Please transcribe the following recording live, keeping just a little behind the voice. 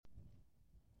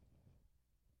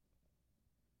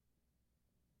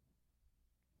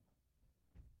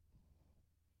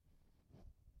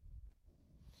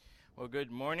Well,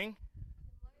 good morning.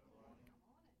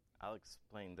 I'll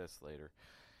explain this later.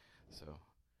 So,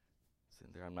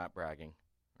 Cinder, I'm not bragging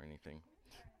or anything.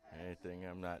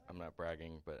 I'm not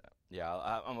bragging, but yeah,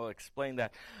 I'm gonna explain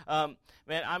that.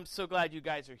 Man, I'm so glad you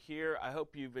guys are here. I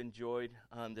hope you've enjoyed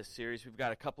this series. We've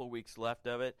got a couple of weeks left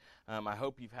of it. I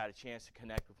hope you've had a chance to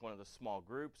connect with one of the small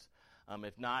groups.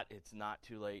 If not, it's not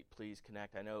too late. Please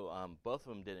connect. I know both of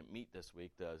them didn't meet this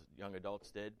week. The young adults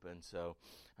did, and so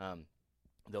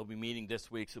they'll be meeting this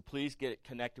week. So please get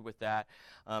connected with that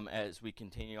as we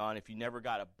continue on. If you never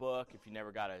got a book, if you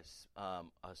never got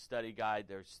a study guide,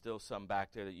 there's still some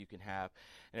back there that you can have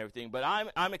and everything. But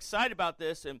I'm excited about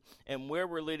this and where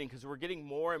we're leading, because we're getting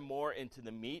more and more into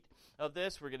the meat of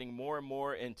this. We're getting more and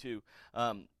more into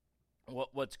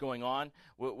what's going on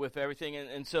with everything.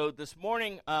 And so this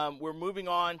morning, we're moving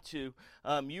on to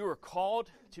you are called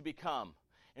to become.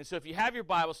 And so if you have your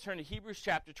Bibles, turn to Hebrews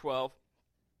chapter 12.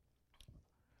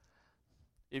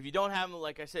 If you don't have them,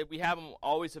 like I said, we have them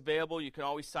always available. You can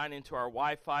always sign into our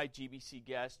Wi-Fi, GBC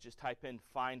Guest. Just type in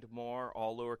Find More,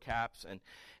 all lower caps,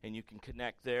 and you can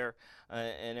connect there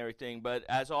and everything. But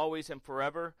as always and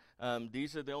forever,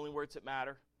 these are the only words that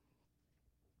matter.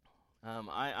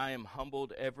 I am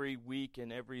humbled every week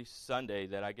and every Sunday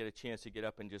that I get a chance to get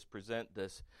up and just present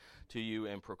this to you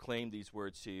and proclaim these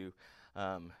words to you,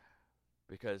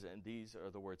 because these are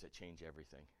the words that change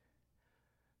everything.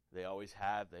 They always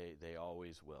have, they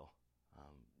always will.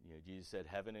 Jesus said,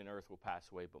 heaven and earth will pass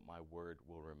away, but my word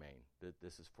will remain.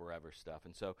 This is forever stuff.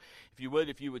 And so if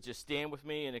you would just stand with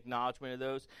me in acknowledgement of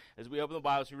those. As we open the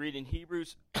Bibles, we read in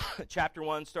Hebrews chapter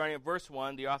 1, starting at verse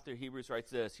 1, the author of Hebrews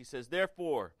writes this. He says,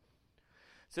 therefore,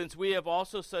 since we have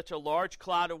also such a large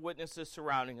cloud of witnesses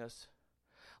surrounding us,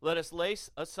 let us lay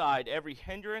aside every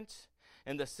hindrance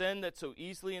and the sin that so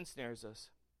easily ensnares us.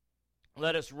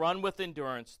 Let us run with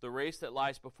endurance the race that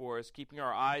lies before us, keeping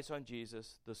our eyes on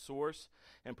Jesus, the source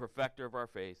and perfecter of our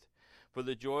faith. For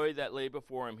the joy that lay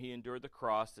before him, he endured the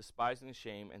cross, despising the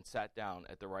shame, and sat down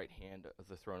at the right hand of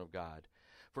the throne of God.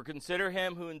 For consider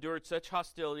him who endured such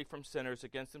hostility from sinners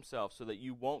against himself, so that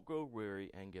you won't grow weary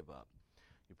and give up.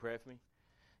 You pray with me?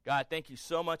 God, thank you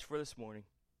so much for this morning.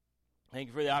 Thank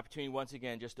you for the opportunity once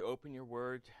again just to open your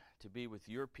word, to be with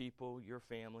your people, your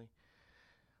family,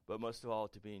 but most of all,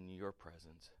 to be in your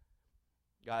presence.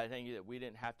 God, I thank you that we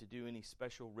didn't have to do any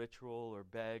special ritual or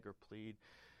beg or plead.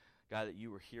 God, that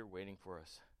you were here waiting for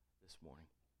us this morning.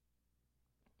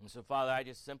 And so, Father, I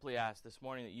just simply ask this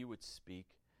morning that you would speak,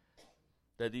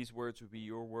 that these words would be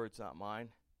your words, not mine.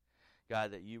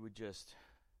 God, that you would just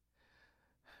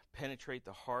penetrate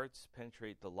the hearts,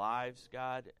 penetrate the lives,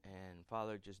 God, and,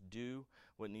 Father, just do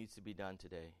what needs to be done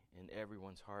today in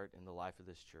everyone's heart and the life of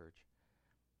this church.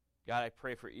 God, I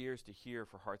pray for ears to hear,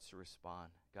 for hearts to respond.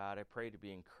 God, I pray to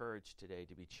be encouraged today,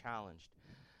 to be challenged.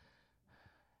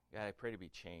 God, I pray to be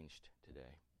changed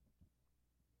today.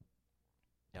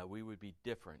 Now, we would be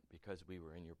different because we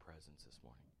were in your presence this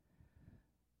morning.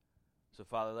 So,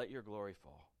 Father, let your glory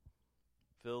fall.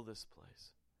 Fill this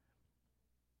place.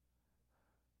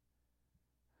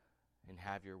 And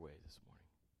have your way this morning.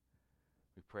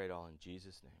 We pray it all in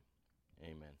Jesus' name.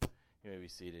 Amen. You may be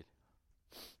seated.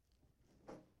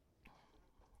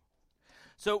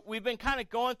 So we've been kind of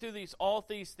going through all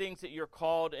these things that you're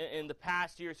called. In the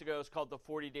past years ago, it's called the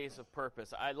 40 Days of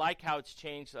Purpose. I like how it's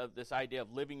changed, this idea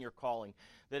of living your calling,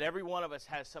 that every one of us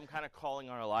has some kind of calling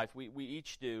on our life. We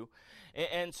each do.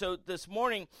 And so this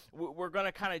morning, we're going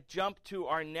to kind of jump to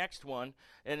our next one,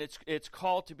 and it's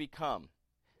called to become.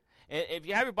 And if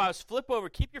you have your Bibles, flip over,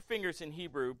 keep your fingers in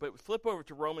Hebrew, but flip over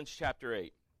to Romans chapter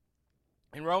 8.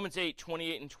 In Romans 8,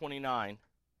 28 and 29,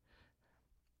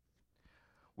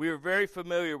 we are very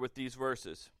familiar with these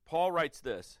verses. Paul writes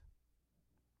this.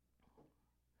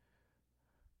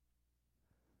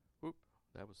 Oop,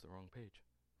 that was the wrong page.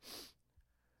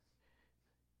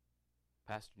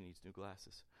 Pastor needs new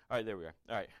glasses. All right, there we are.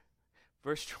 All right.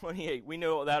 Verse 28, we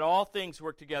know that all things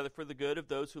work together for the good of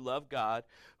those who love God,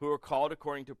 who are called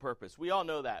according to purpose. We all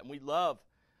know that, and we love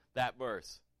that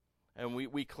verse. And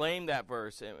we claim that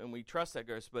verse, and we trust that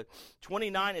verse. But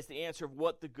 29 is the answer of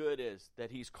what the good is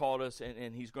that he's called us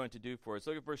and he's going to do for us.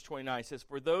 Look at verse 29. It says,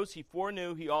 for those he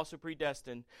foreknew, he also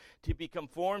predestined to be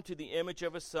conformed to the image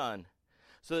of a son,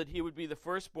 so that he would be the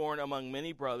firstborn among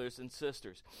many brothers and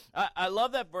sisters. I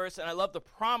love that verse, and I love the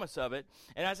promise of it.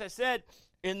 And as I said,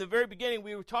 in the very beginning,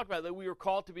 we were talking about that we were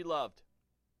called to be loved.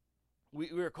 We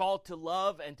were called to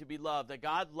love and to be loved, that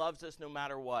God loves us no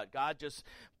matter what. God just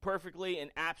perfectly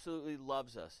and absolutely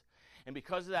loves us. And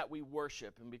because of that, we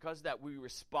worship. And because of that, we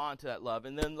respond to that love.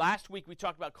 And then last week, we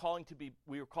talked about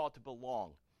we were called to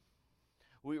belong.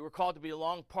 We were called to be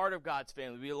part of God's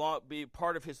family, be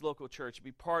part of his local church,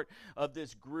 be part of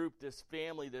this group, this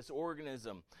family, this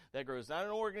organism that grows. Not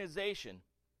an organization.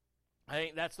 I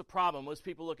think that's the problem. Most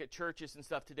people look at churches and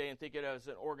stuff today and think it as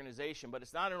an organization, but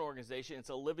it's not an organization. It's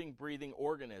a living, breathing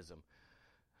organism,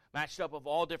 matched up of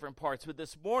all different parts. But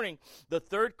this morning, the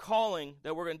third calling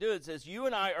that we're going to do, it says, you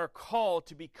and I are called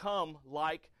to become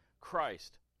like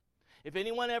Christ. If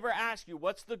anyone ever asks you,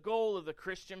 what's the goal of the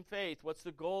Christian faith? What's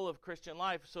the goal of Christian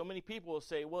life? So many people will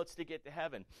say, well, it's to get to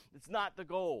heaven. It's not the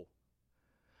goal.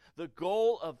 The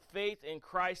goal of faith in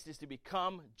Christ is to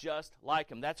become just like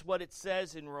him. That's what it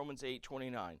says in Romans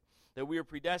 8:29. That we are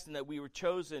predestined, that we were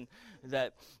chosen,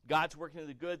 that God's working in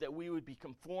the good, that we would be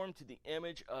conformed to the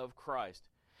image of Christ.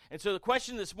 And so the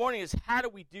question this morning is, how do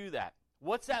we do that?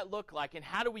 What's that look like, and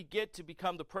how do we get to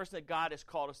become the person that God has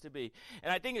called us to be?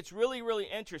 And I think it's really, really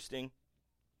interesting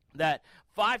that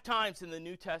 5 times in the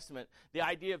New Testament, the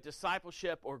idea of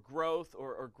discipleship or growth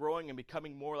or growing and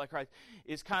becoming more like Christ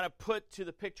is kind of put to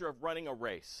the picture of running a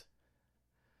race.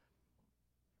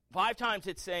 5 times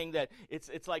it's saying that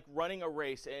it's like running a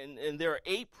race, and there are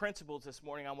 8 principles this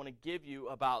morning I want to give you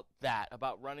about that,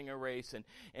 about running a race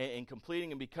and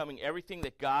completing and becoming everything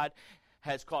that God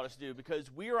has called us to do,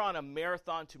 because we are on a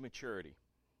marathon to maturity.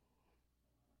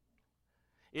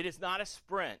 It is not a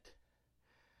sprint,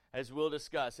 as we'll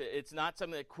discuss. It's not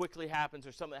something that quickly happens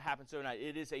or something that happens overnight.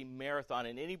 It is a marathon,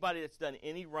 and anybody that's done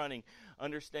any running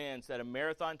understands that a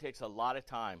marathon takes a lot of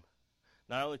time,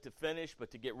 not only to finish, but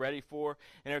to get ready for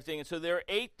and everything. And so there are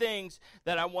 8 things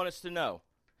that I want us to know.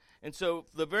 And so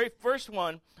the very first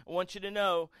one I want you to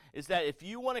know is that if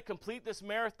you want to complete this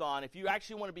marathon, if you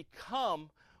actually want to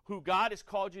become who God has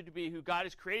called you to be, who God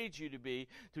has created you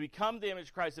to become the image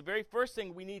of Christ, the very first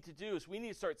thing we need to do is we need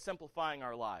to start simplifying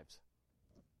our lives.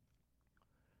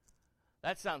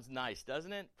 That sounds nice,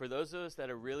 doesn't it? For those of us that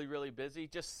are really, really busy,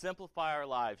 just simplify our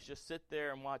lives. Just sit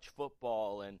there and watch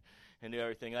football and do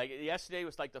everything. Like yesterday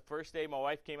was like the first day my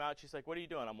wife came out. She's like, what are you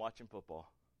doing? I'm watching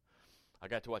football. I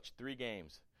got to watch 3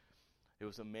 games. It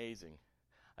was amazing.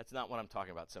 That's not what I'm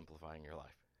talking about, simplifying your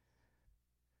life.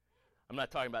 I'm not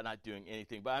talking about not doing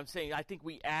anything, but I'm saying I think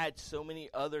we add so many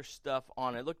other stuff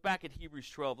on it. Look back at Hebrews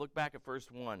 12. Look back at verse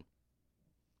 1.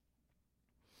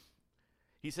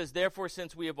 He says, therefore,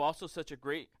 since we have also such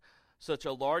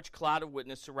a large cloud of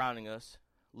witness surrounding us,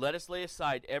 let us lay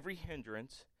aside every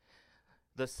hindrance,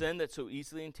 the sin that so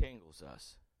easily entangles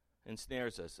us and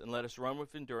snares us, and let us run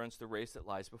with endurance the race that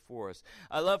lies before us.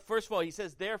 I love, first of all, he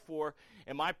says, therefore,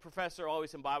 and my professor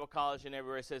always in Bible college and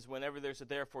everywhere says, whenever there's a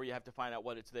therefore, you have to find out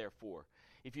what it's there for.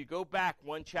 If you go back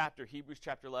one chapter, Hebrews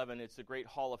chapter 11, it's the great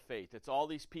hall of faith. It's all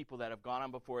these people that have gone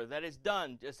on before that has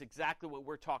done just exactly what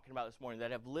we're talking about this morning, that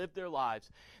have lived their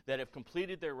lives, that have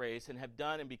completed their race, and have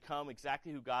done and become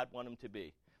exactly who God wanted them to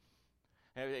be.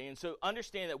 And so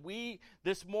understand that we,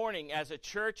 this morning, as a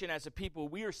church and as a people,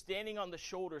 we are standing on the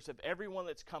shoulders of everyone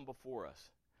that's come before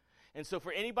us. And so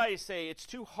for anybody to say, it's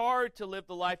too hard to live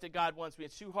the life that God wants me,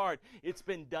 it's too hard, it's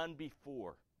been done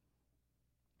before.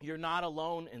 You're not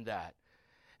alone in that.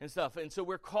 And stuff. And so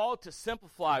we're called to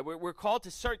simplify. We're called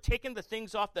to start taking the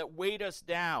things off that weighed us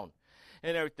down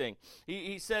and everything.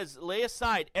 He says, lay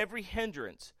aside every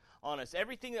hindrance on us,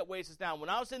 everything that weighs us down. When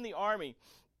I was in the Army,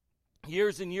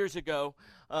 years and years ago,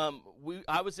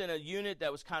 I was in a unit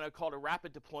that was kind of called a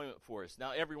rapid deployment force.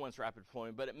 Now, everyone's rapid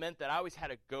deployment, but it meant that I always had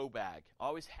a go bag.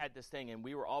 Always had this thing, and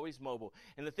we were always mobile.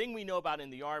 And the thing we know about in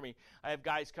the Army, I have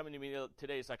guys coming to me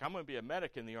today, it's like, I'm going to be a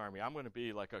medic in the Army. I'm going to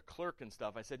be like a clerk and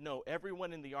stuff. I said, no,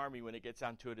 everyone in the Army, when it gets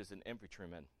down to it, is an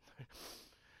infantryman.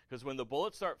 Because when the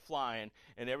bullets start flying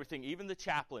and everything, even the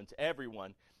chaplains,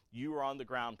 everyone, you are on the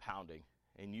ground pounding.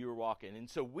 And you were walking. And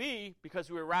so we,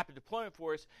 because we were a rapid deployment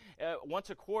force, once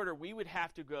a quarter, we would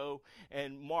have to go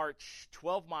and march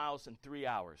 12 miles in 3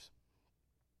 hours.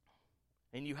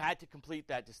 And you had to complete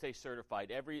that to stay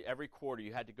certified. Every quarter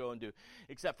you had to go and do.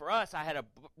 Except for us, I had a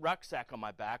rucksack on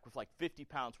my back with like 50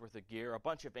 pounds worth of gear, a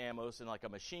bunch of ammos, and like a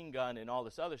machine gun and all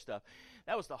this other stuff.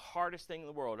 That was the hardest thing in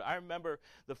the world. I remember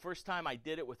the first time I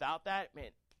did it without that,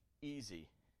 man, easy.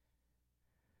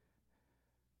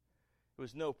 It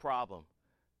was no problem.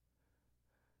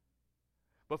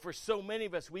 But for so many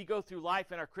of us, we go through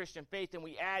life in our Christian faith and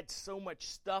we add so much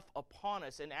stuff upon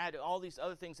us and add all these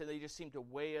other things, and they just seem to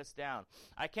weigh us down.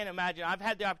 I can't imagine. I've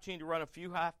had the opportunity to run a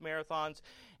few half marathons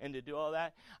and to do all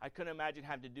that. I couldn't imagine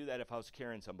having to do that if I was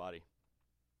carrying somebody.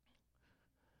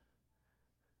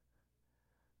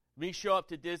 Me show up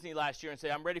to Disney last year and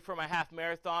say, I'm ready for my half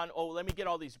marathon. Oh, let me get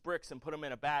all these bricks and put them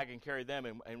in a bag and carry them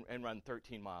and run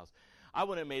 13 miles. I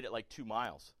wouldn't have made it like 2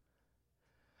 miles.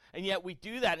 And yet we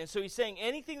do that. And so he's saying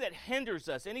anything that hinders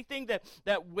us, anything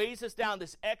that weighs us down,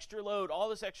 this extra load, all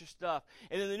this extra stuff.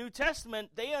 And in the New Testament,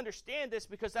 they understand this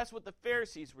because that's what the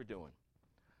Pharisees were doing.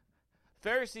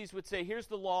 Pharisees would say, here's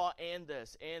the law and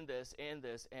this, and this, and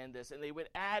this, and this. And they would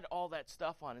add all that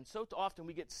stuff on. And so often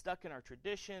we get stuck in our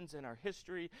traditions and our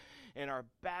history and our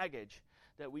baggage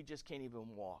that we just can't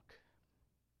even walk.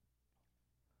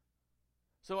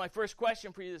 So my first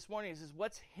question for you this morning is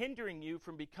what's hindering you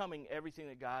from becoming everything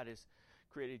that God has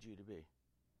created you to be?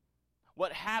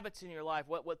 What habits in your life,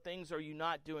 what things are you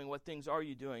not doing, what things are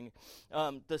you doing?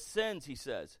 The sins, he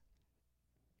says.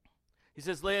 He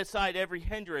says, lay aside every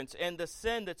hindrance and the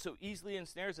sin that so easily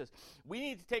ensnares us. We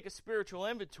need to take a spiritual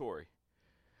inventory.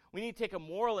 We need to take a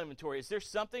moral inventory. Is there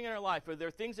something in our life, are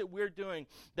there things that we're doing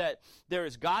that there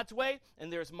is God's way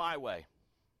and there's my way?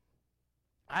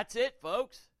 That's it,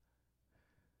 folks.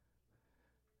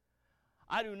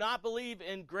 I do not believe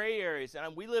in gray areas,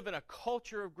 and we live in a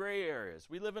culture of gray areas.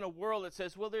 We live in a world that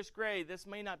says, well, there's gray, this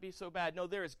may not be so bad. No,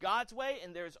 there is God's way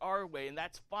and there's our way, and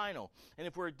that's final. And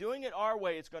if we're doing it our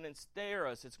way, it's going to ensnare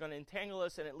us, it's going to entangle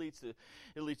us, and it leads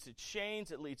to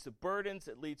chains, it leads to burdens,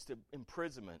 it leads to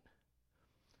imprisonment.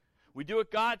 We do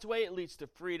it God's way, it leads to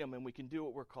freedom, and we can do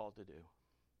what we're called to do.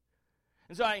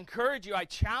 And so I encourage you, I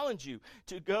challenge you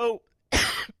to go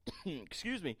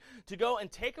to go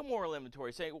and take a moral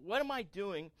inventory. Say, what am I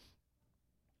doing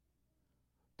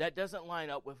that doesn't line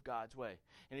up with God's way?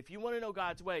 And if you want to know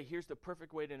God's way, here's the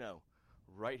perfect way to know.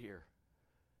 Right here.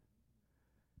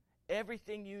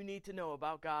 Everything you need to know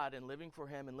about God and living for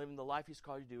Him and living the life He's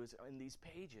called you to do is in these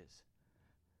pages.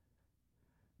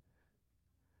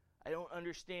 I don't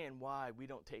understand why we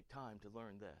don't take time to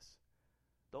learn this.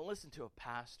 Don't listen to a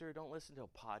pastor. Don't listen to a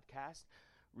podcast.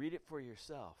 Read it for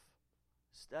yourself.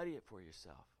 Study it for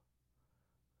yourself.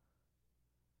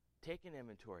 Take an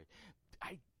inventory.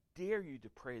 I dare you to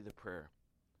pray the prayer.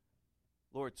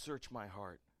 Lord, search my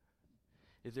heart.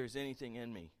 If there's anything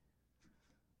in me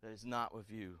that is not with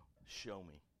you, show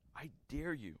me. I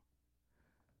dare you.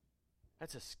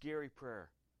 That's a scary prayer.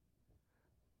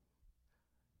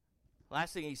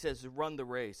 Last thing he says is run the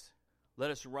race.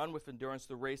 Let us run with endurance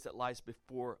the race that lies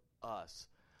before us.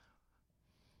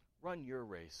 Run your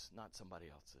race, not somebody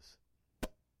else's.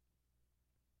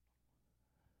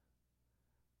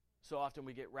 So often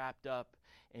we get wrapped up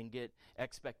and get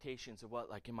expectations of what,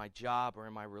 like in my job or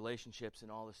in my relationships and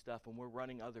all this stuff, and we're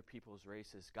running other people's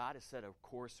races. God has set a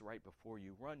course right before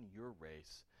you. Run your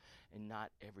race and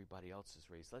not everybody else's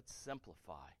race. Let's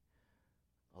simplify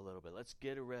a little bit. Let's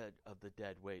get rid of the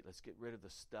dead weight. Let's get rid of the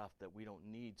stuff that we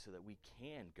don't need so that we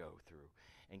can go through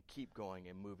and keep going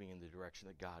and moving in the direction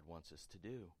that God wants us to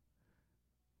do.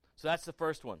 So that's the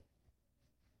first one.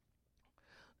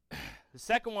 The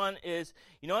second one is,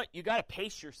 you know what? You got to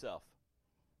pace yourself.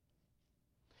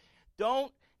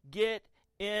 Don't get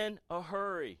in a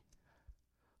hurry.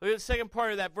 Look at the second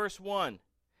part of that, verse 1.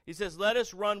 He says, let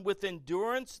us run with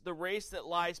endurance the race that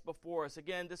lies before us.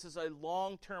 Again, this is a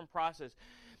long-term process.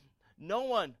 No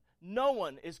one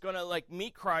is going to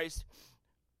meet Christ,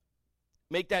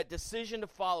 make that decision to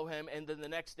follow Him, and then the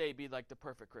next day be like the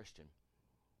perfect Christian.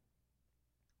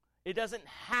 It doesn't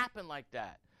happen like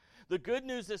that. The good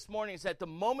news this morning is that the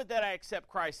moment that I accept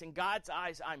Christ, in God's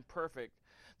eyes, I'm perfect.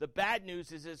 The bad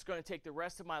news is it's going to take the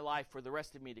rest of my life for the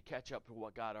rest of me to catch up to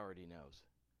what God already knows.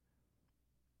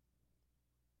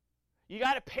 You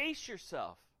got to pace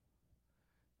yourself.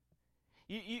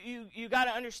 You got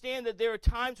to understand that there are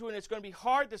times when it's going to be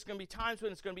hard. There's going to be times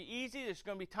when it's going to be easy. There's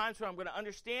going to be times when I'm going to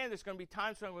understand. There's going to be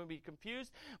times when I'm going to be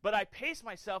confused. But I pace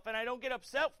myself, and I don't get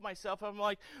upset with myself. I'm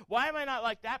like, why am I not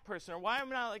like that person? Or why am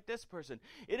I not like this person?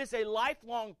 It is a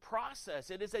lifelong process.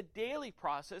 It is a daily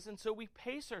process, and so we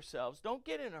pace ourselves. Don't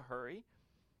get in a hurry.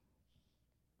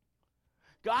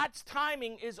 God's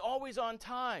timing is always on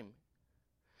time.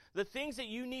 The things that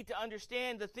you need to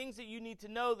understand, the things that you need to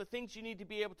know, the things you need to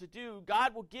be able to do,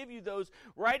 God will give you those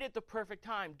right at the perfect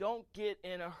time. Don't get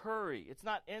in a hurry. It's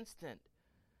not instant.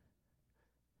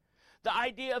 The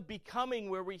idea of becoming,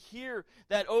 where we hear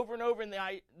that over and over in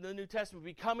the New Testament,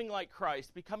 becoming like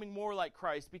Christ, becoming more like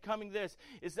Christ, becoming this,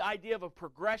 is the idea of a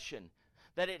progression,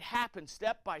 that it happens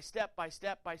step by step by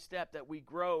step by step, that we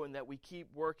grow and that we keep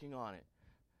working on it.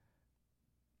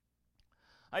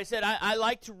 I said I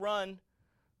like to run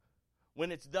when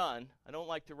it's done. I don't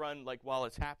like to run while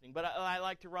it's happening, but I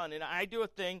like to run. And I do a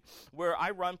thing where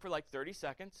I run for 30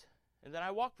 seconds, and then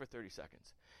I walk for 30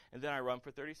 seconds, and then I run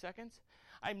for 30 seconds.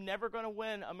 I'm never going to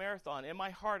win a marathon. In my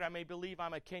heart, I may believe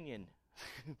I'm a Kenyan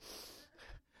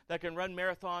that can run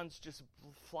marathons, just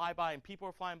fly by, and people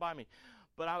are flying by me.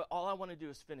 But all I want to do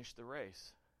is finish the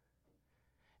race.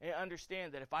 And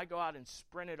understand that if I go out and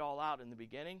sprint it all out in the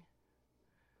beginning,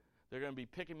 they're going to be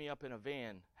picking me up in a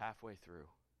van halfway through.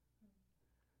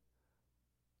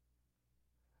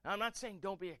 Now, I'm not saying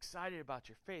don't be excited about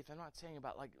your faith. I'm not saying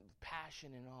about like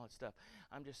passion and all that stuff.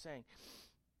 I'm just saying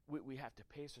we have to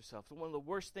pace ourselves. One of the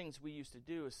worst things we used to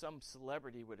do is some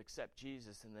celebrity would accept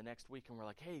Jesus, and the next week and we're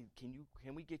like, hey,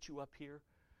 can we get you up here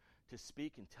to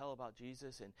speak and tell about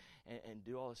Jesus and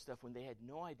do all this stuff, when they had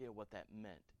no idea what that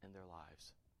meant in their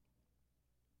lives.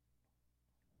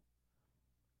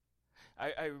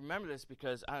 I remember this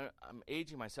because I'm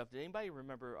aging myself. Did anybody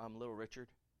remember Little Richard?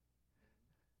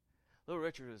 Little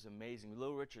Richard was amazing.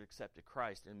 Little Richard accepted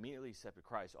Christ, and immediately accepted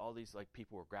Christ. All these like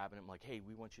people were grabbing him like, hey,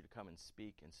 we want you to come and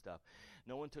speak and stuff.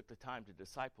 No one took the time to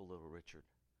disciple Little Richard.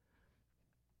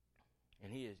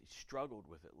 And he struggled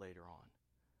with it later on.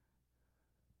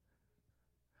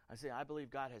 I believe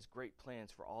God has great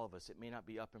plans for all of us. It may not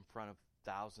be up in front of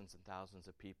thousands and thousands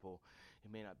of people.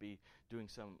 It may not be doing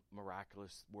some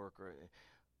miraculous work,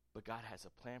 but God has a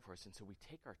plan for us, and so we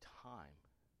take our time.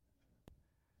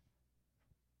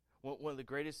 One of the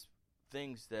greatest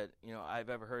things that I've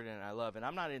ever heard and I love, and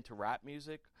I'm not into rap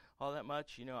music all that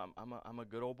much. I'm a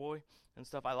good old boy and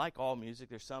stuff. I like all music.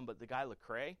 There's some, but the guy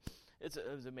Lecrae, it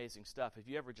was amazing stuff. If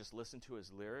you ever just listen to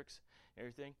his lyrics and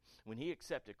everything, when he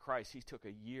accepted Christ, he took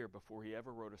a year before he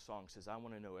ever wrote a song. Says, I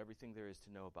want to know everything there is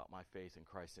to know about my faith in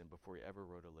Christ, and before he ever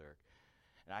wrote a lyric.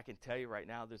 And I can tell you right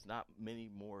now, there's not many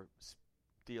more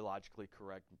theologically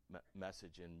correct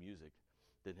message in music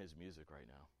than his music right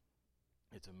now.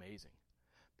 It's amazing.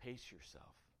 Pace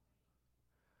yourself.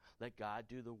 Let God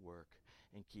do the work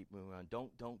and keep moving on.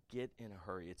 Don't get in a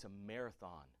hurry. It's a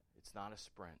marathon. It's not a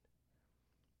sprint.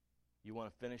 You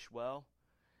want to finish well?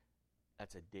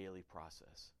 That's a daily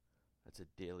process. That's a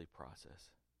daily process.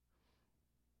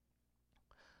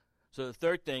 So the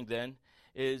third thing then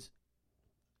is,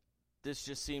 this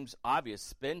just seems obvious.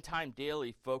 Spend time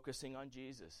daily focusing on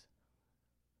Jesus.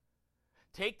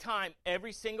 Take time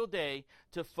every single day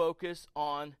to focus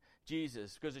on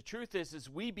Jesus. Because the truth is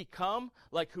we become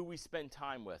like who we spend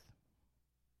time with.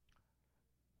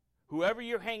 Whoever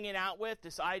you're hanging out with,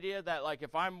 this idea that like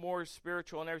if I'm more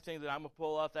spiritual and everything, that I'm going to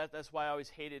pull off that. That's why I always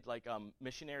hated like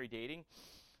missionary dating.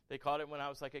 They called it when I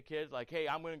was like a kid, like, hey,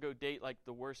 I'm going to go date like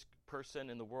the worst person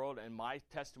in the world and my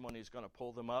testimony is going to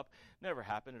pull them up. Never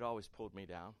happened. It always pulled me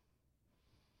down.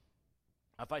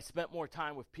 If I spent more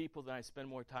time with people, then I spend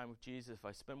more time with Jesus. If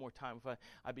I spend more time with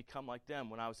I become like them.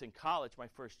 When I was in college my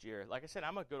first year, like I said,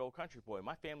 I'm a good old country boy.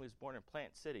 My family was born in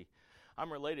Plant City.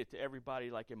 I'm related to everybody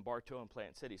like in Bartow and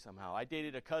Plant City somehow. I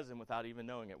dated a cousin without even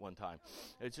knowing it one time.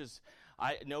 It's just,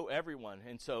 I know everyone.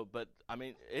 And so, but I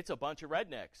mean, it's a bunch of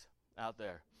rednecks out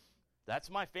there. That's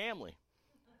my family.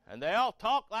 And they all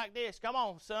talk like this. Come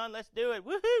on, son, let's do it.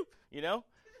 Woohoo!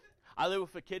 I live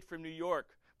with a kid from New York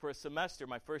for a semester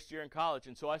my first year in college,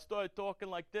 and so I started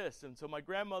talking like this, and so my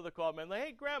grandmother called me and like,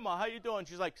 hey grandma, how you doing?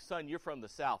 She's like, son, you're from the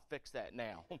South, fix that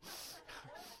now.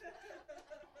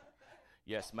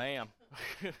 Yes ma'am.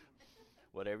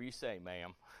 Whatever you say,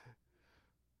 ma'am.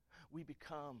 We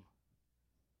become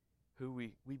who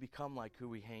we become like who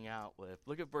we hang out with.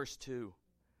 Look at verse 2.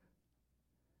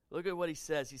 Look at what he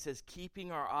says. He says,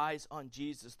 keeping our eyes on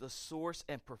Jesus, the source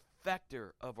and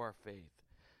perfecter of our faith.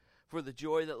 For the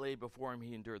joy that lay before him,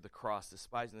 he endured the cross,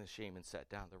 despising the shame, and sat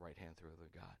down at the right hand of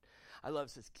the God. I love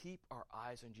it. It says, keep our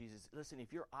eyes on Jesus. Listen,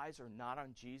 if your eyes are not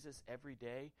on Jesus every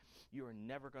day, you are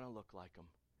never going to look like him.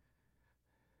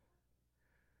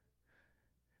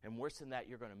 And worse than that,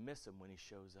 you're going to miss him when he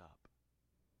shows up.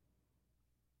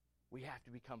 We have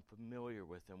to become familiar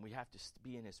with him. We have to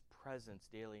be in his presence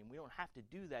daily. And we don't have to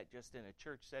do that just in a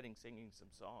church setting singing some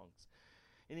songs.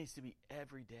 It needs to be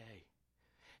every day.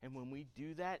 And when we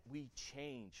do that, we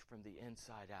change from the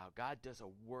inside out. God does a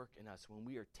work in us when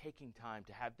we are taking time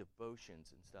to have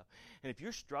devotions and stuff. And if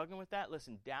you're struggling with that,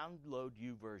 listen, download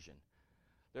YouVersion.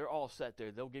 They're all set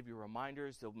there. They'll give you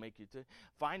reminders. They'll make you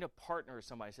find a partner or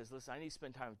somebody says, listen, I need to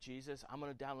spend time with Jesus. I'm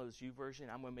going to download this YouVersion.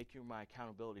 I'm going to make you my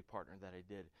accountability partner that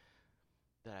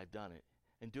I've done it.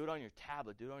 And do it on your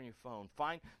tablet. Do it on your phone.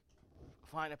 Find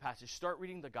a passage. Start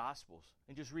reading the Gospels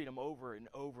and just read them over and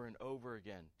over and over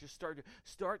again. Just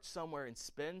start somewhere and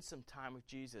spend some time with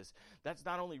Jesus. That's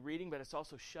not only reading, but it's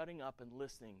also shutting up and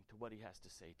listening to what he has to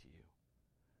say to you.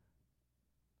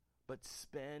 But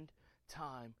spend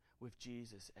time with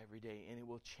Jesus every day, and it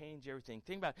will change everything.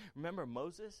 Think about it. Remember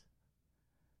Moses?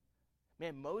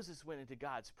 Man, Moses went into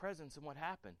God's presence, and what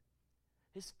happened?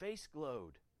 His face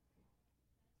glowed.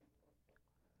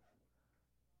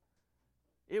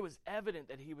 It was evident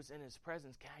that he was in his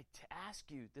presence. Can I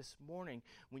ask you this morning,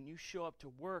 when you show up to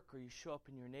work or you show up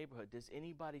in your neighborhood, does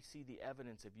anybody see the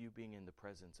evidence of you being in the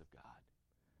presence of God?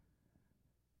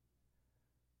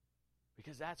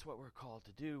 Because that's what we're called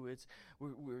to do.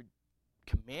 We're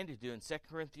commanded to do. In 2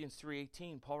 Corinthians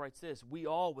 3:18, Paul writes this, we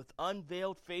all with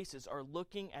unveiled faces are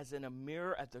looking as in a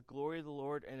mirror at the glory of the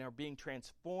Lord and are being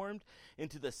transformed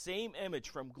into the same image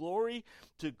from glory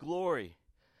to glory.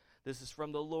 This is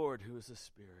from the Lord who is the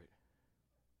Spirit.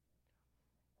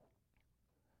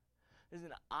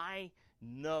 Listen, I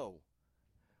know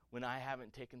when I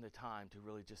haven't taken the time to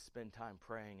really just spend time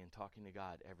praying and talking to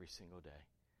God every single day.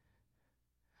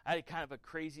 I had kind of a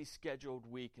crazy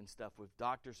scheduled week and stuff with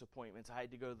doctor's appointments. I had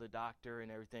to go to the doctor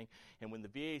and everything. And when the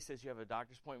VA says you have a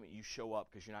doctor's appointment, you show up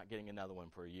because you're not getting another one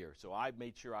for a year. So I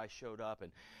made sure I showed up,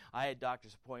 and I had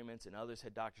doctor's appointments, and others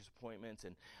had doctor's appointments,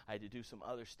 and I had to do some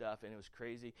other stuff, and it was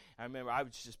crazy. I remember I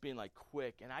was just being like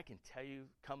quick, and I can tell you,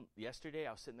 come yesterday,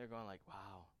 I was sitting there going like,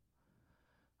 wow,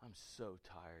 I'm so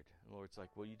tired. And the Lord's like,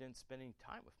 well, you didn't spend any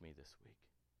time with me this week.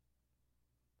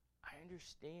 I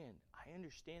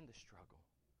understand the struggle.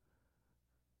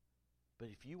 But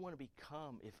if I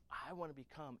want to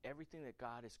become everything that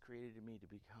God has created me to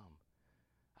become,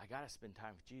 I got to spend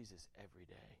time with Jesus every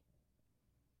day.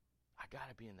 I got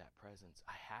to be in that presence.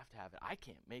 I have to have it. I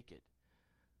can't make it.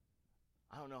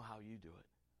 I don't know how you do it.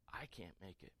 I can't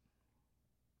make it.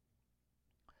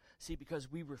 See,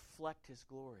 because we reflect His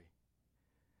glory.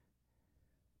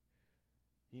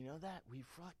 You know that? We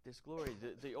reflect this glory.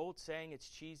 The old saying, it's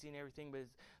cheesy and everything, but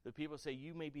the people say,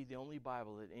 you may be the only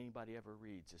Bible that anybody ever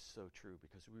reads, is so true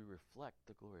because we reflect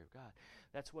the glory of God.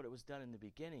 That's what it was done in the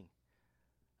beginning.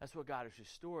 That's what God has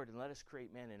restored, and let us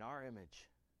create man in our image.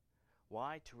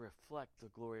 Why? To reflect the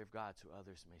glory of God so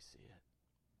others may see it.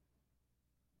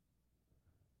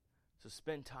 So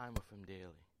spend time with Him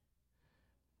daily.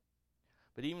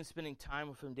 But even spending time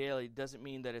with Him daily doesn't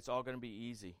mean that it's all going to be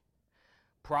easy.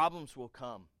 Problems will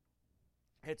come.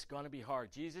 It's going to be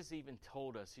hard. Jesus even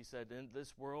told us, He said, in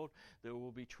this world there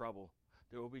will be trouble.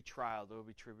 There will be trial. There will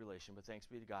be tribulation. But thanks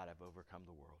be to God, I've overcome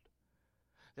the world.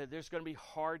 That there's going to be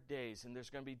hard days and there's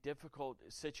going to be difficult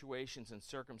situations and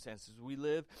circumstances. We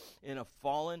live in a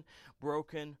fallen,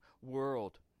 broken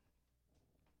world.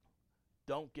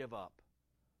 Don't give up.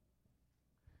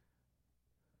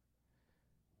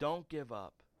 Don't give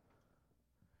up.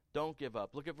 Don't give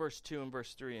up. Look at verse 2 and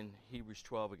verse 3 in Hebrews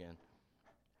 12 again.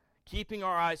 Keeping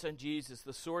our eyes on Jesus,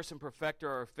 the source and perfecter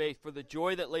of our faith, for the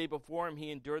joy that lay before Him,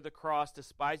 He endured the cross,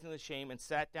 despising the shame, and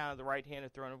sat down at the right hand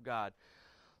of the throne of God.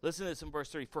 Listen to this in verse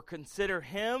 3. For consider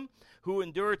Him who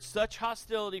endured such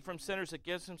hostility from sinners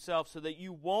against Himself, so that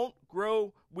you won't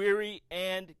grow weary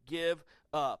and give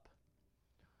up.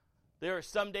 There are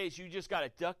some days you just got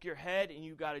to duck your head and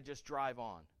you got to just drive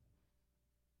on.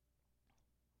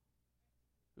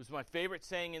 It was my favorite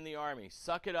saying in the Army,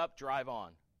 suck it up, drive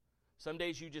on. Some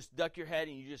days you just duck your head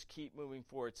and you just keep moving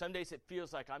forward. Some days it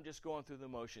feels like I'm just going through the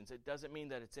motions. It doesn't mean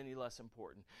that it's any less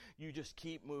important. You just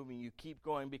keep moving, you keep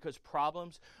going, because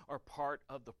problems are part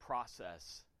of the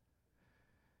process.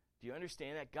 Do you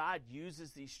understand that? God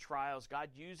uses these trials, God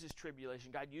uses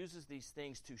tribulation, God uses these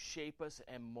things to shape us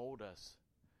and mold us.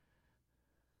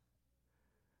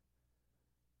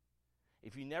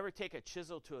 If you never take a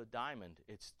chisel to a diamond,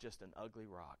 it's just an ugly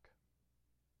rock.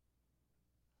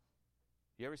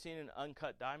 You ever seen an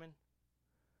uncut diamond?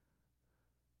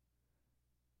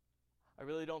 I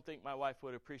really don't think my wife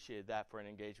would appreciate that for an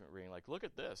engagement ring. Like, look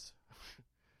at this.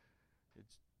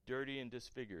 It's dirty and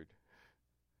disfigured.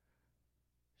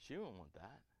 She wouldn't want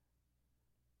that.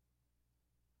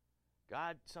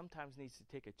 God sometimes needs to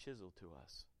take a chisel to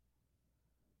us.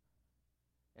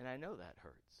 And I know that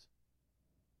hurts.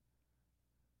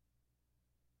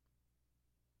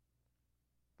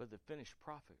 But the finished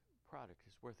product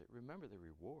is worth it. Remember the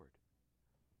reward.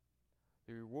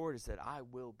 The reward is that I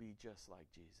will be just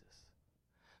like Jesus.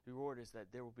 The reward is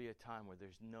that there will be a time where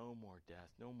there's no more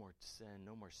death, no more sin,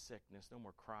 no more sickness, no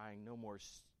more crying, no more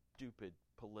stupid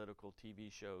political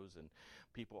TV shows and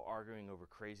people arguing over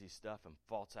crazy stuff and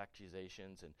false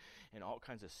accusations and all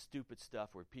kinds of stupid stuff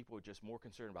where people are just more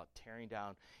concerned about tearing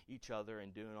down each other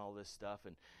and doing all this stuff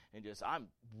and just, I'm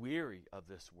weary of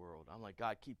this world. I'm like,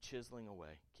 God, keep chiseling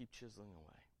away. Keep chiseling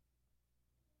away.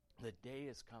 The day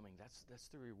is coming. That's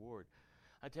the reward.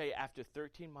 I tell you, after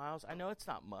 13 miles, I know it's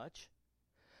not much,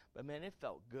 but man, it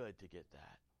felt good to get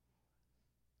that.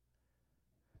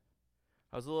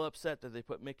 I was a little upset that they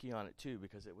put Mickey on it too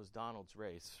because it was Donald's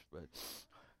race. But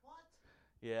what?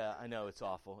 Yeah, I know it's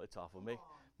awful. It's awful.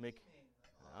 Mickey,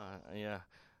 yeah.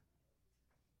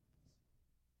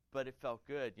 But it felt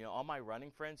good. You know, all my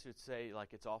running friends would say like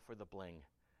it's all for the bling.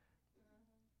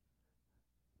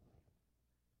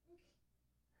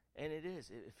 And it is.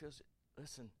 It feels,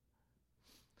 listen,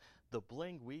 the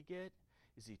bling we get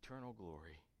is eternal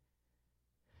glory.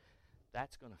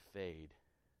 That's going to fade.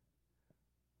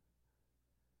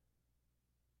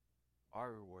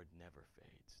 Our reward never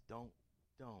fades. Don't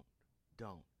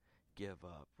give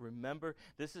up. Remember,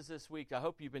 this week. I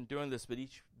hope you've been doing this, but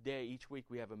each week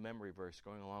we have a memory verse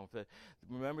going along with it.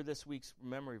 Remember this week's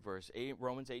memory verse,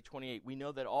 Romans 8:28. We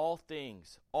know that all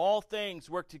things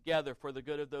work together for the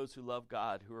good of those who love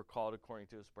God, who are called according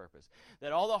to his purpose.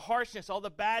 That all the harshness, all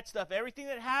the bad stuff, everything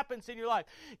that happens in your life,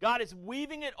 God is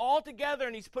weaving it all together,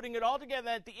 and he's putting it all together.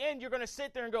 And at the end, you're going to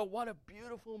sit there and go, what a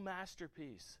beautiful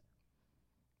masterpiece.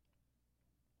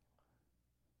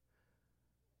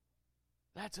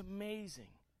 That's amazing.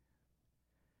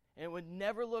 And it would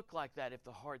never look like that if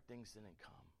the hard things didn't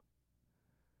come.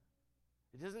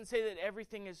 It doesn't say that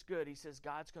everything is good. He says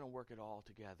God's going to work it all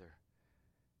together.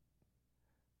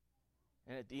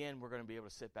 And at the end, we're going to be able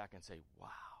to sit back and say, wow,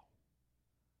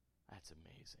 that's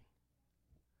amazing.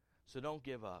 So don't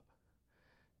give up.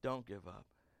 Don't give up.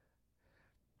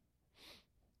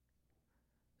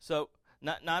 So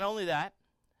not only that,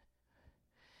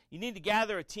 you need to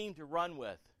gather a team to run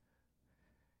with.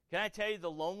 Can I tell you the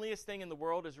loneliest thing in the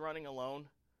world is running alone?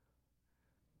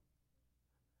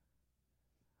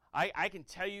 I can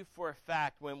tell you for a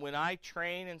fact when I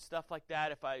train and stuff like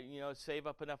that, if I save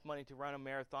up enough money to run a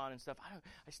marathon and stuff,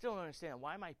 I still don't understand.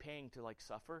 Why am I paying to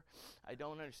suffer? I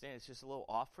don't understand. It's just a little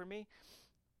off for me.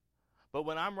 But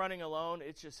when I'm running alone,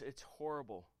 it's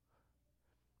horrible.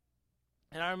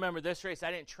 And I remember this race,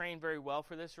 I didn't train very well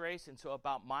for this race, and so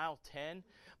about mile 10,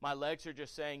 my legs are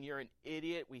just saying, you're an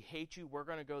idiot, we hate you, we're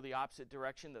going to go the opposite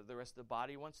direction that the rest of the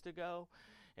body wants to go,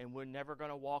 and we're never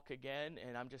going to walk again.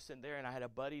 And I'm just sitting there, and I had a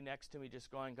buddy next to me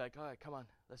just going all right, come on,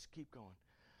 let's keep going.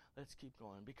 Let's keep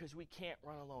going, because we can't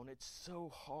run alone. It's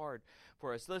so hard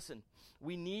for us. Listen,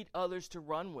 we need others to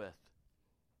run with.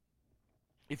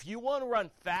 If you want to run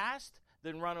fast,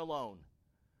 then run alone.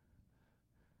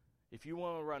 If you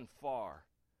want to run far,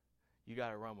 you got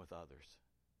to run with others.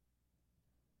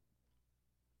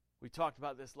 We talked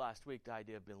about this last week, the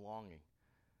idea of belonging.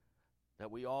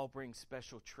 That we all bring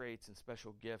special traits and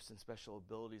special gifts and special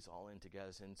abilities all in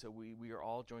together. And so we are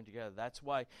all joined together. That's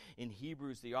why in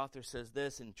Hebrews, the author says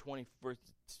this in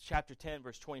chapter 10,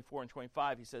 verse 24 and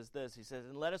 25. He says this. He says,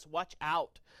 and let us watch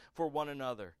out for one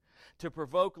another, to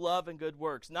provoke love and good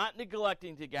works, not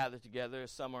neglecting to gather together,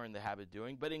 as some are in the habit of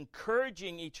doing, but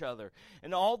encouraging each other,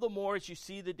 and all the more as you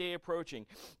see the day approaching.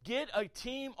 Get a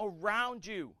team around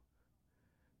you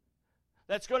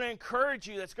that's going to encourage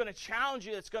you, that's going to challenge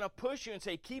you, that's going to push you and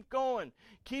say, keep going,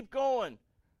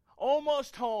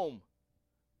 almost home.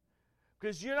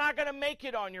 Because you're not going to make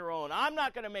it on your own. I'm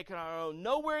not going to make it on my own.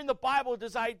 Nowhere in the Bible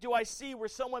do I see where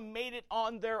someone made it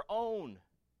on their own.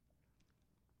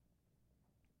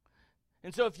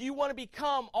 And so if you want to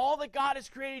become all that God has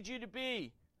created you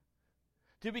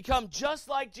to become just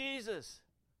like Jesus,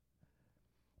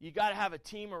 you got to have a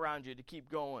team around you to keep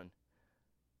going.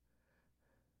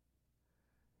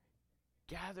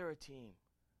 Gather a team.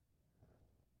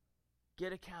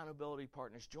 Get accountability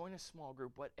partners. Join a small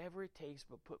group, whatever it takes,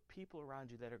 but put people around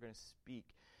you that are going to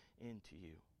speak into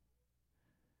you.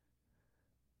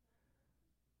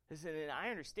 Listen, and I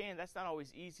understand that's not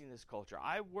always easy in this culture.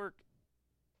 I work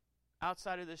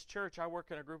outside of this church. I work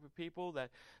in a group of people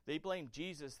that they blame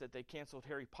Jesus that they canceled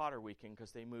Harry Potter weekend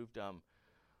because they moved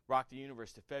Rock the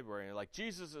Universe to February. And they're like,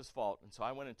 Jesus' fault. And so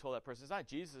I went and told that person, it's not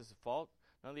Jesus' fault.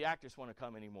 None of the actors want to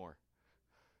come anymore.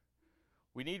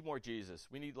 We need more Jesus.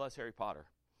 We need less Harry Potter.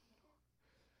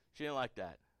 She didn't like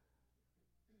that.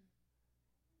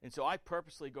 And so I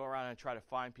purposely go around and try to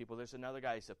find people. There's another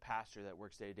guy, he's a pastor that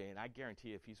works day to day, and I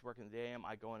guarantee if he's working the day,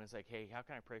 I go in and it's like, hey, how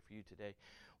can I pray for you today?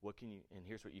 And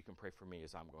here's what you can pray for me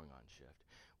as I'm going on shift.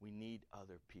 We need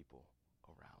other people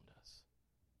around us.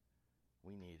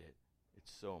 We need it.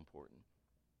 It's so important.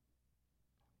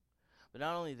 But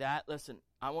not only that, listen,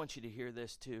 I want you to hear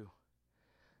this too.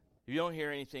 If you don't hear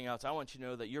anything else, I want you to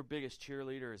know that your biggest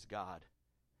cheerleader is God.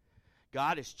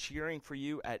 God is cheering for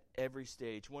you at every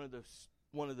stage. One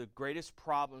of the greatest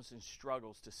problems and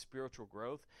struggles to spiritual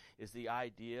growth is the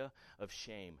idea of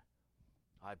shame.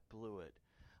 I blew it.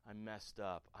 I messed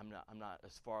up. I'm not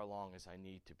as far along as I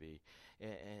need to be,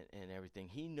 and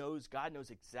everything. God knows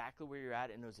exactly where you're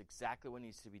at and knows exactly what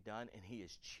needs to be done, and He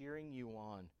is cheering you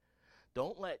on.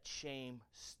 Don't let shame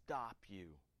stop you.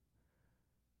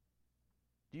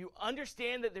 Do you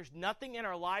understand that there's nothing in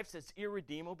our lives that's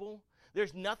irredeemable?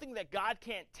 There's nothing that God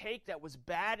can't take that was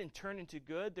bad and turn into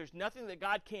good. There's nothing that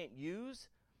God can't use.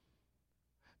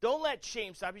 Don't let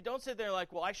shame stop you. Don't sit there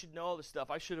like, well, I should know all this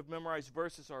stuff. I should have memorized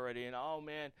verses already. And, oh,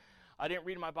 man, I didn't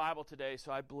read my Bible today,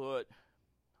 so I blew it.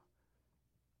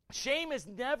 Shame is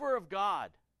never of God.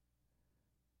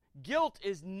 Guilt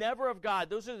is never of God.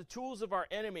 Those are the tools of our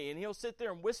enemy. And he'll sit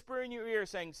there and whisper in your ear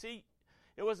saying, see,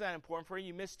 it wasn't that important for you.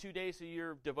 You missed 2 days of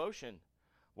your devotion.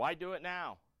 Why do it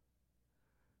now?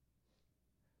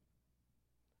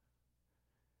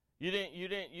 You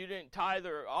didn't tithe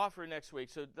or offer next week,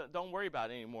 so don't worry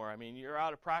about it anymore. I mean, you're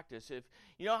out of practice. If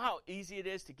you know how easy it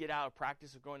is to get out of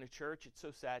practice of going to church, it's so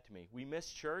sad to me. We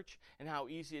miss church, and how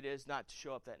easy it is not to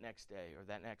show up that next day or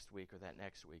that next week or that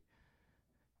next week.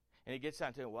 And it gets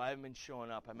down to, well, I haven't been showing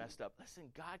up. I messed up. Listen,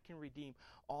 God can redeem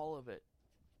all of it.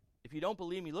 If you don't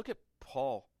believe me, look at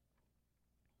Paul.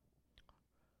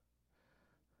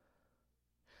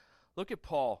 Look at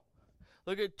Paul.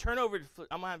 I'm going to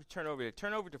have to turn over here.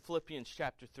 Turn over to Philippians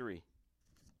chapter 3.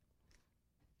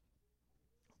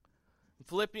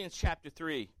 Philippians chapter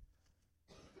 3.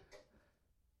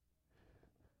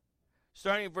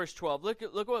 Starting at verse 12. Look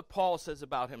at what Paul says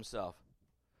about himself.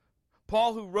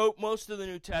 Paul, who wrote most of the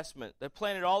New Testament, that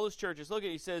planted all those churches. Look at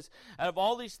it, he says, out of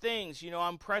all these things,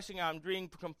 I'm pressing on, I'm being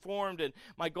conformed, and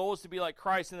my goal is to be like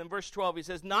Christ. And then verse 12, he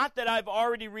says, not that I've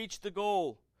already reached the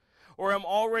goal, or am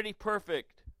already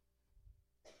perfect,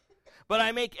 but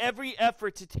I make every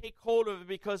effort to take hold of it,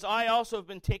 because I also have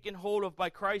been taken hold of by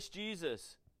Christ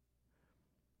Jesus.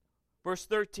 Verse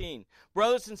 13,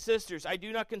 brothers and sisters, I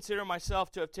do not consider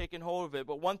myself to have taken hold of it,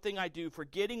 but one thing I do,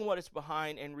 forgetting what is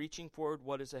behind and reaching forward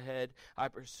what is ahead, I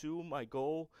pursue my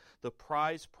goal, the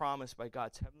prize promised by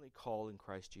God's heavenly call in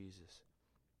Christ Jesus.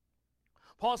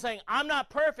 Paul's saying, I'm not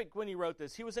perfect when he wrote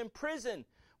this. He was in prison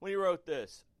when he wrote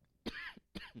this.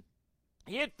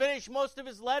 He had finished most of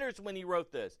his letters when he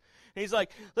wrote this. And he's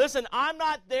like, listen, I'm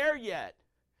not there yet.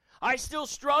 I still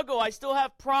struggle. I still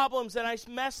have problems, and I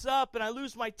mess up, and I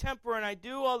lose my temper, and I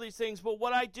do all these things. But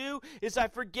what I do is I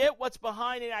forget what's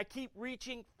behind, and I keep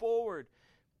reaching forward.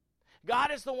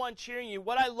 God is the one cheering you.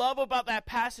 What I love about that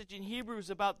passage in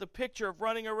Hebrews about the picture of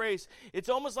running a race, it's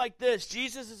almost like this.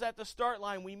 Jesus is at the start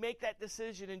line. We make that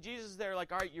decision, and Jesus is there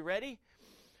like, all right, you ready?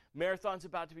 Marathon's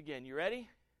about to begin. You ready?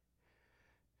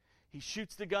 He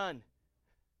shoots the gun,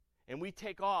 and we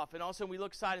take off, and all of a sudden we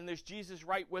look aside, and there's Jesus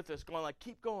right with us going like,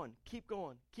 keep going, keep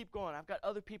going, keep going. I've got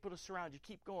other people to surround you.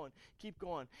 Keep going, keep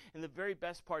going. And the very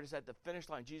best part is at the finish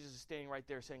line, Jesus is standing right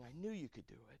there saying, I knew you could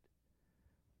do it.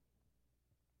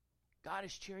 God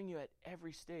is cheering you at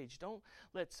every stage. Don't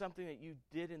let something that you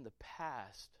did in the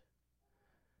past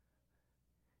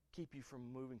keep you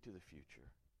from moving to the future.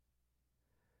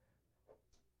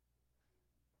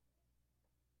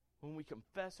 When we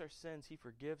confess our sins, He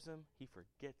forgives them, He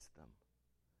forgets them,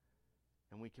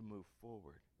 and we can move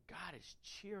forward. God is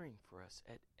cheering for us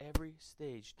at every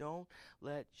stage. Don't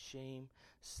let shame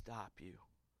stop you.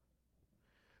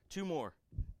 2 more.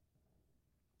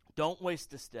 Don't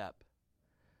waste a step.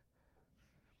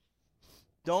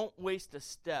 Don't waste a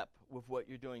step with what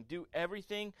you're doing. Do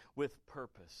everything with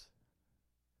purpose.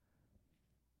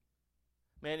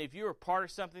 Man, if you're a part of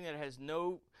something that has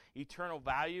no eternal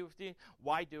value,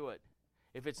 why do it?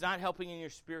 If it's not helping in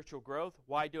your spiritual growth,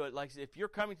 why do it? Like if you're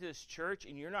coming to this church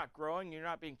and you're not growing, you're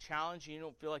not being challenged, and you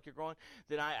don't feel like you're growing,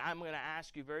 then I'm going to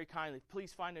ask you very kindly,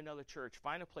 please find another church.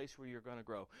 Find a place where you're going to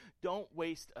grow. Don't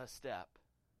waste a step.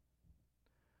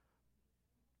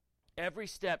 Every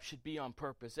step should be on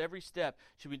purpose. Every step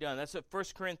should be done. That's what 1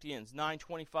 Corinthians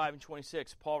 9:25 and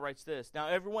 26. Paul writes this. Now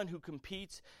everyone who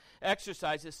competes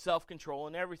exercises self-control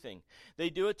in everything. They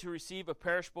do it to receive a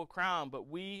perishable crown, but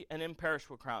we an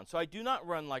imperishable crown. So I do not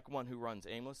run like one who runs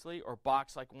aimlessly or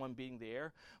box like one beating the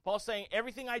air. Paul's saying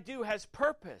everything I do has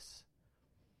purpose.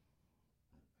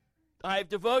 I have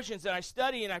devotions and I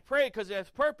study and I pray because it has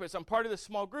purpose. I'm part of this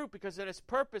small group because it has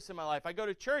purpose in my life. I go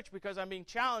to church because I'm being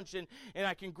challenged and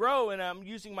I can grow and I'm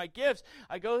using my gifts.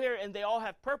 I go here and they all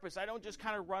have purpose. I don't just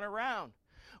kind of run around.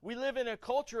 We live in a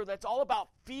culture that's all about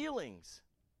feelings.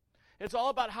 It's all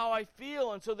about how I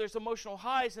feel, and so there's emotional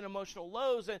highs and emotional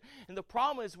lows, and the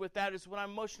problem is with that is when I'm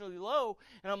emotionally low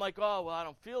and I'm like, oh, well, I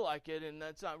don't feel like it and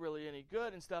that's not really any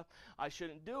good and stuff, I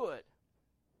shouldn't do it.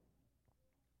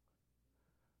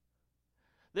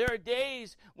 There are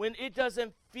days when it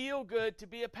doesn't feel good to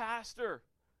be a pastor.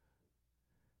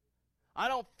 I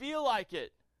don't feel like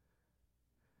it.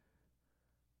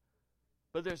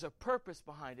 But there's a purpose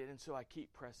behind it, and so I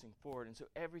keep pressing forward. And so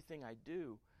everything I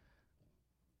do,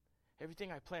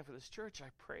 everything I plan for this church, I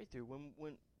pray through.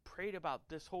 When prayed about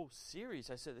this whole series,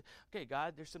 I said, okay,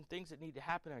 God, there's some things that need to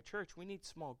happen in our church. We need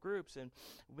small groups, and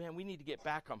man, we need to get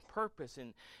back on purpose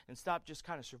and stop just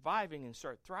kind of surviving and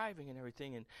start thriving and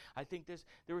everything. And I think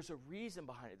there was a reason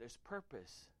behind it. There's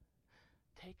purpose.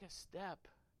 Take a step.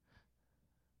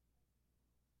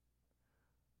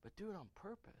 but do it on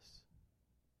purpose.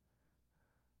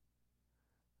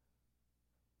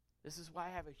 This is why I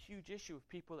have a huge issue with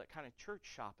people that kind of church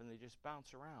shop and they just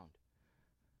bounce around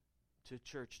to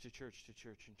church, to church, to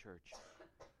church, and church.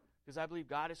 Because I believe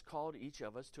God has called each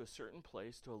of us to a certain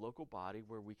place, to a local body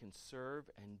where we can serve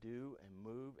and do and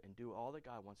move and do all that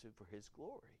God wants to for His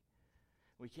glory.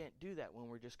 We can't do that when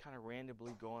we're just kind of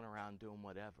randomly going around doing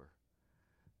whatever.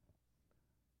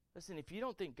 Listen, if you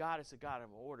don't think God is a God of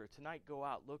order, tonight go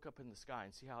out, look up in the sky,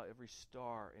 and see how every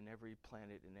star and every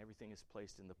planet and everything is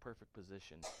placed in the perfect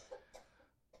position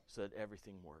so that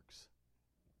everything works.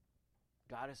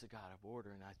 God is a God of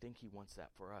order, and I think He wants that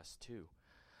for us too.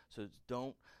 So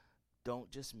don't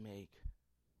just make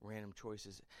random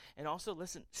choices. And also,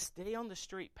 listen, stay on the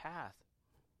straight path.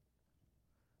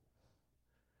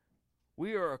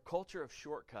 We are a culture of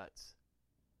shortcuts.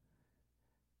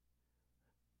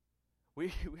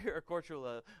 We are a culture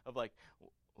of like,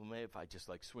 well, maybe if I just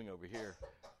like swing over here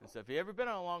and stuff. Have you ever been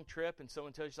on a long trip and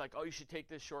someone tells you like, oh, you should take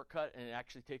this shortcut, and it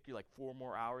actually take you like 4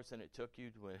 more hours than it took you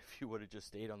if you would have just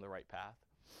stayed on the right path?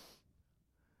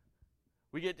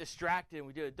 We get distracted and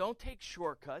we do it. Don't take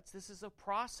shortcuts. This is a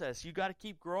process. You got to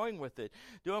keep growing with it.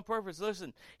 Do it on purpose.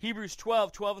 Listen, Hebrews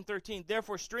 12 and 13.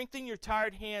 Therefore, strengthen your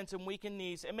tired hands and weakened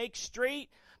knees, and make straight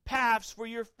paths for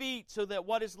your feet, so that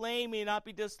what is lame may not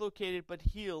be dislocated, but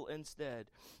heal instead.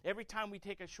 Every time we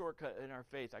take a shortcut in our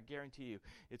faith, I guarantee you,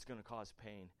 it's going to cause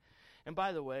pain. And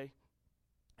by the way,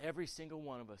 every single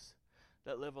one of us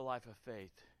that live a life of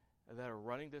faith, that are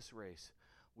running this race,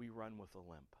 we run with a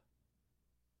limp.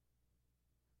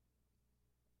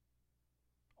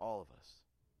 All of us.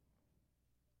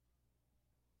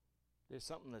 There's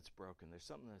something that's broken. There's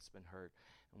something that's been hurt,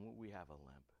 and we have a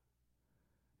limp.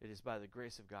 It is by the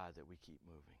grace of God that we keep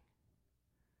moving.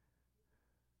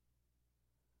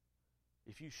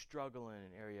 If you struggle in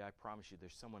an area, I promise you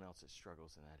there's someone else that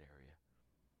struggles in that area.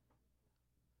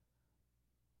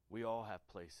 We all have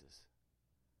places.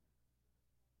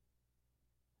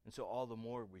 And so all the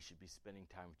more we should be spending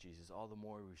time with Jesus, all the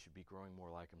more we should be growing more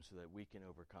like Him, so that we can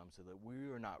overcome, so that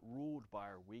we are not ruled by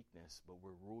our weakness, but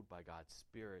we're ruled by God's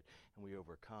Spirit, and we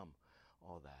overcome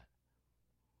all that.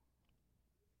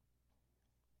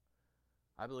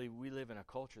 I believe we live in a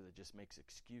culture that just makes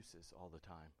excuses all the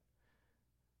time.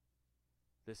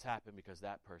 This happened because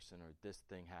that person or this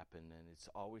thing happened, and it's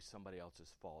always somebody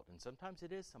else's fault. And sometimes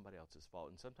it is somebody else's fault,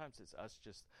 and sometimes it's us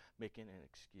just making an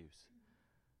excuse.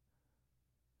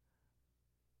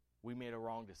 We made a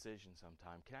wrong decision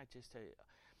sometime. Can I just tell you,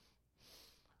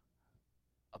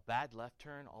 a bad left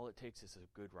turn, all it takes is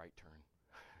a good right turn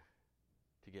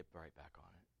to get right back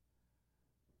on it.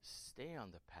 Stay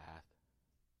on the path.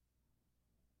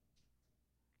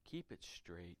 Keep it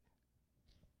straight.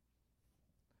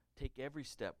 Take every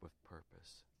step with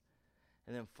purpose.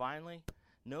 And then finally,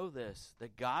 know this,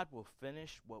 that God will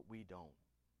finish what we don't.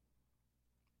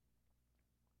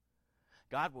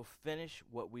 God will finish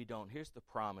what we don't. Here's the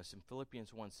promise. In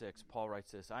Philippians 1:6, Paul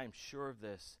writes this, I am sure of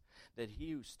this, that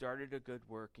He who started a good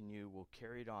work in you will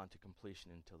carry it on to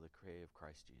completion until the day of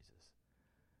Christ Jesus.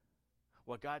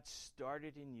 What God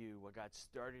started in you, what God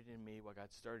started in me, what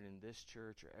God started in this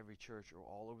church or every church or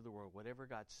all over the world, whatever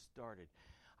God started,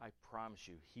 I promise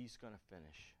you, He's going to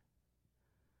finish.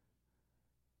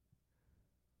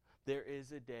 There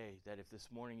is a day that if this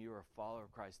morning you are a follower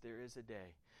of Christ, there is a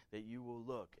day that you will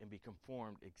look and be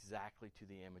conformed exactly to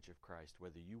the image of Christ,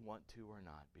 whether you want to or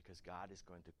not, because God is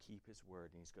going to keep His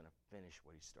word and He's going to finish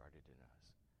what He started in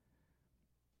us.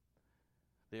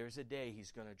 There's a day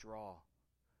He's going to draw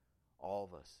all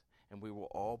of us, and we will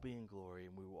all be in glory,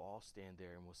 and we will all stand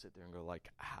there, and we'll sit there and go like,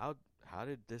 how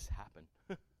did this happen?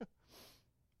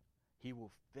 He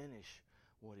will finish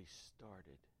what He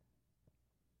started.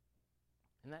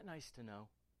 Isn't that nice to know?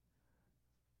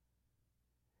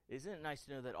 Isn't it nice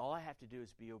to know that all I have to do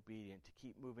is be obedient, to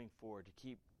keep moving forward, to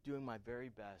keep doing my very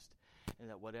best, and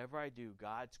that whatever I do,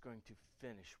 God's going to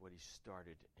finish what He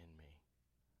started in me.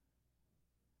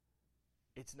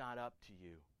 It's not up to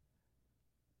you.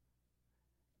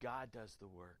 God does the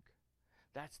work.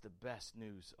 That's the best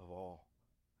news of all.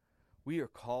 We are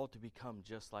called to become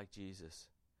just like Jesus.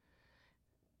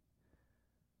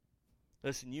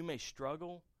 Listen, you may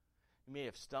struggle. You may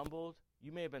have stumbled.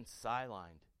 You may have been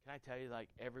sidelined. Can I tell you, like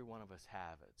every one of us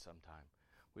have at some time.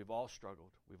 We've all struggled.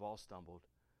 We've all stumbled.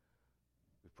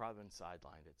 We've probably been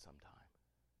sidelined at some time.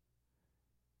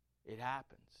 It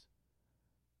happens.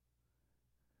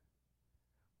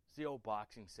 It's the old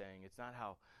boxing saying, it's not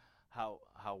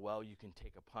how well you can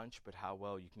take a punch, but how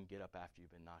well you can get up after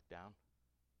you've been knocked down.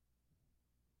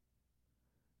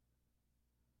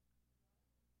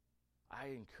 I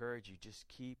encourage you, just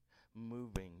keep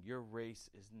moving. Your race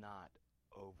is not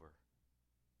over.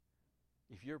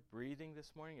 If you're breathing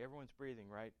this morning, everyone's breathing,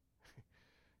 right?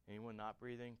 Anyone not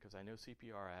breathing? Because I know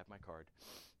CPR, I have my card.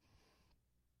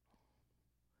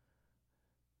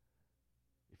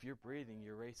 If you're breathing,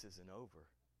 your race isn't over.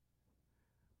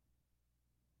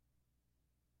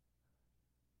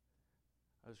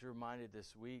 I was reminded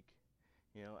this week,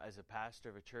 as a pastor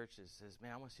of a church that says,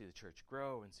 man, I want to see the church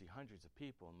grow and see hundreds of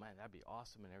people. And man, that'd be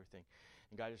awesome and everything.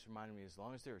 And God just reminded me, as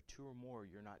long as there are 2 or more,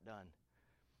 you're not done.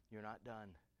 You're not done.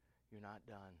 You're not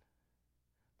done.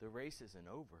 The race isn't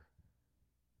over.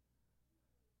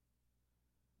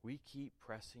 We keep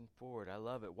pressing forward. I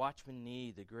love it. Watchman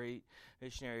Nee, the great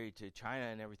missionary to China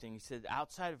and everything, he said,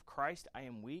 outside of Christ, I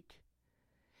am weak.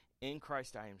 In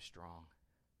Christ, I am strong.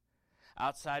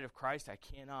 Outside of Christ, I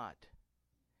cannot.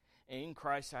 In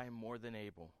Christ, I am more than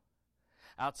able.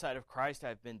 Outside of Christ, I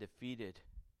have been defeated.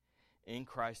 In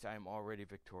Christ, I am already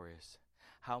victorious.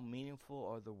 How meaningful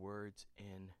are the words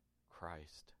in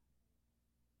Christ?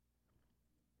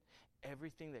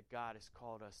 Everything that God has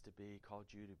called us to be, called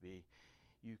you to be,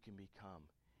 you can become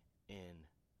in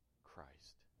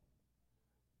Christ.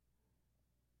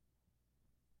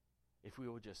 If we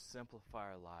will just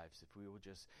simplify our lives, if we will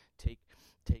just take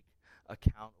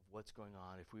account of what's going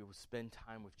on, if we will spend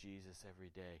time with Jesus every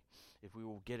day, if we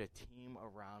will get a team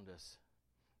around us,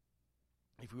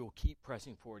 if we will keep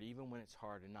pressing forward even when it's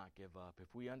hard and not give up, if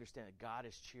we understand that God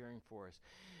is cheering for us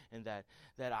and that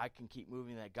I can keep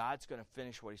moving, that God's going to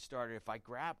finish what he started, if I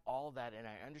grab all that and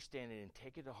I understand it and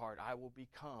take it to heart, I will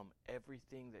become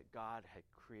everything that God had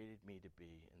created me to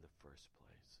be in the first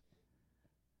place.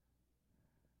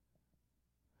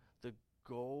 The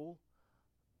goal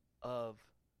of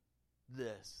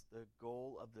this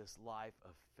life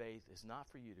of faith is not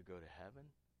for you to go to heaven.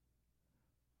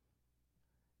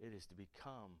 It is to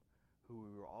become who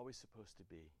we were always supposed to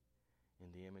be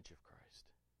in the image of Christ.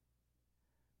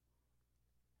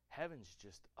 Heaven's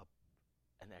just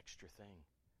an extra thing.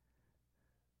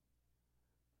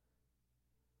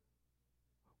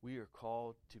 We are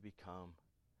called to become.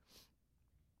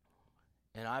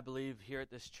 And I believe here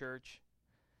at this church,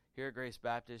 here at Grace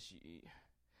Baptist,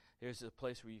 there's a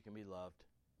place where you can be loved.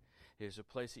 There's a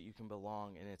place that you can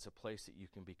belong, and it's a place that you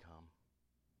can become.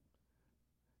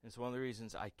 It's one of the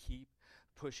reasons I keep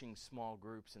pushing small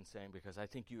groups and saying, because I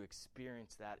think you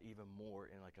experience that even more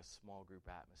in like a small group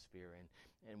atmosphere,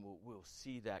 and we'll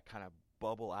see that kind of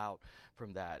bubble out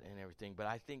from that and everything. But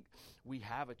I think we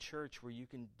have a church where you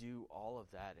can do all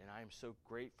of that, and I am so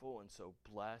grateful and so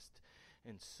blessed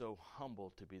and so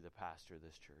humbled to be the pastor of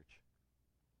this church.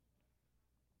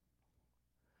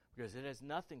 Because it has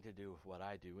nothing to do with what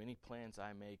I do. Any plans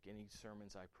I make, any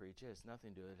sermons I preach, it has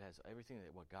nothing to do with it. It has everything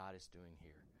that what God is doing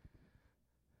here.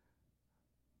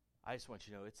 I just want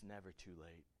you to know it's never too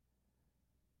late.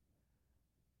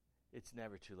 It's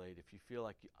never too late. If you feel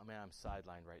like, I'm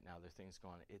sidelined right now, there are things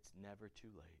going on, it's never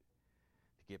too late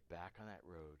to get back on that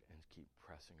road and keep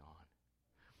pressing on.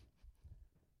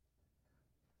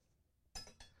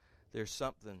 There's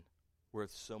something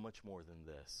worth so much more than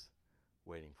this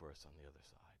waiting for us on the other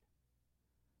side.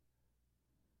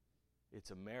 It's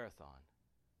a marathon.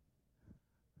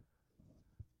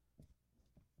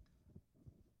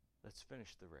 Let's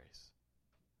finish the race.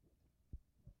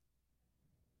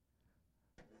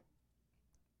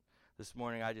 This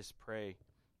morning I just pray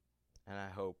and I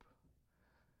hope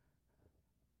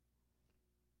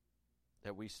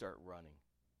that we start running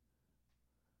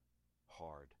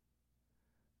hard.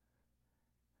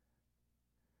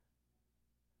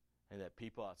 And that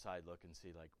people outside look and see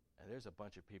like, and there's a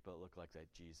bunch of people that look like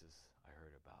that Jesus I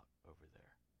heard about over there.